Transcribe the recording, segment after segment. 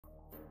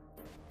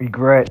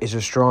Regret is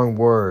a strong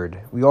word.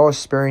 We all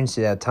experience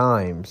it at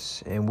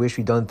times and wish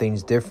we'd done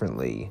things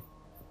differently.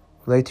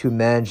 We like to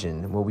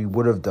imagine what we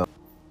would have done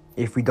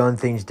if we'd done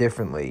things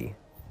differently.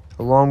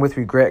 Along with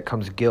regret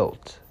comes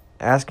guilt,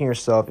 asking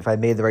yourself if I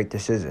made the right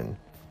decision.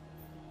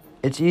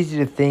 It's easy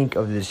to think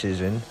of the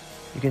decision.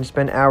 You can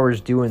spend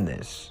hours doing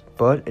this,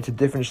 but it's a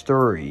different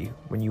story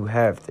when you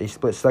have a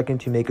split second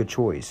to make a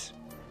choice.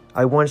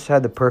 I once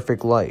had the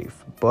perfect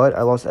life, but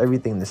I lost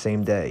everything the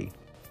same day.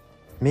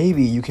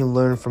 Maybe you can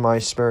learn from my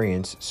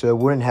experience so it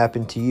wouldn't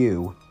happen to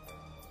you.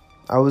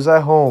 I was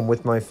at home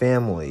with my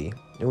family.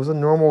 It was a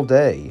normal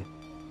day.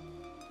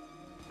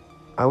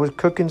 I was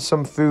cooking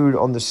some food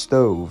on the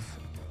stove.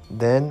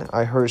 Then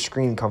I heard a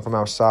scream come from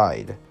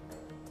outside.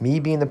 Me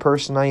being the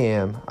person I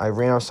am, I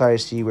ran outside to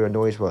see what the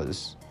noise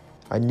was.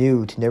 I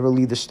knew to never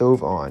leave the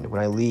stove on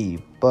when I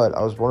leave, but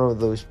I was one of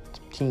those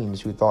teens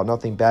who thought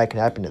nothing bad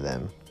could happen to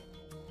them.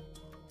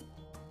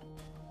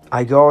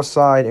 I go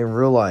outside and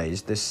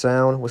realized the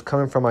sound was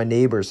coming from my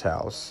neighbor's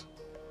house.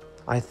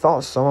 I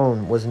thought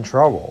someone was in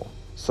trouble,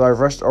 so I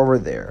rushed over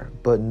there,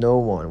 but no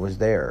one was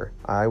there.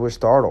 I was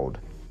startled.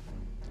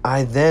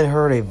 I then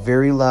heard a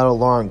very loud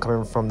alarm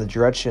coming from the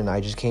direction I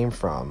just came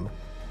from.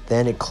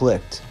 Then it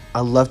clicked.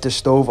 I left the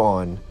stove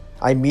on.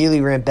 I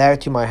immediately ran back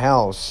to my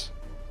house,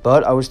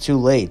 but I was too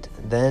late.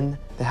 Then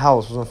the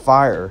house was on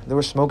fire. There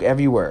was smoke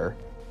everywhere.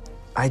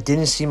 I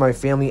didn't see my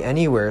family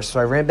anywhere, so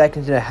I ran back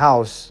into the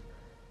house.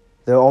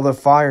 All the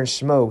fire and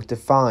smoke to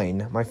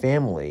find my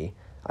family.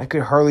 I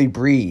could hardly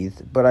breathe,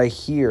 but I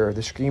hear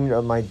the screaming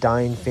of my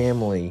dying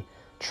family,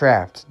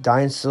 trapped,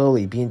 dying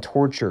slowly, being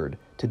tortured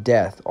to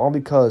death, all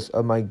because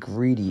of my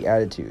greedy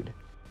attitude.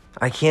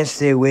 I can't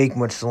stay awake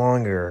much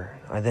longer.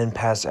 I then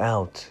pass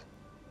out.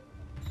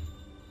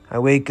 I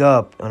wake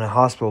up on a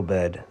hospital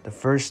bed. The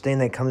first thing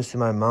that comes to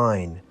my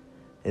mind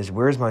is,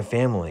 where's my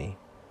family?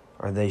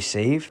 Are they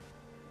safe?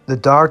 The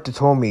doctor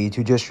told me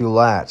to just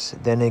relax,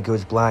 then it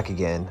goes black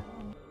again.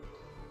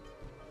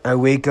 I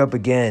wake up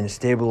again,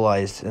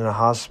 stabilized in a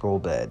hospital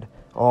bed,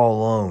 all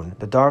alone.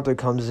 The doctor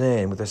comes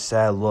in with a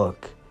sad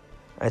look.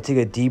 I take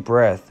a deep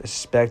breath,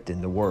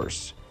 expecting the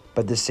worst,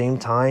 but at the same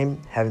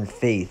time, having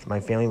faith my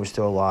family was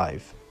still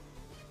alive.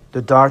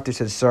 The doctor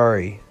said,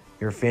 sorry,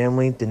 your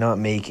family did not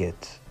make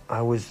it.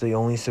 I was the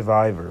only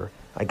survivor.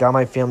 I got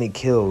my family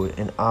killed,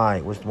 and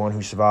I was the one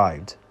who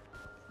survived.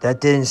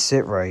 That didn't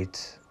sit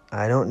right.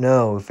 I don't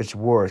know if it's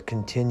worth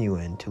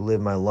continuing to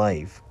live my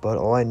life, but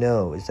all I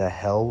know is that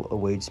hell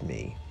awaits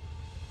me.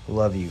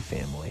 Love you,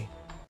 family.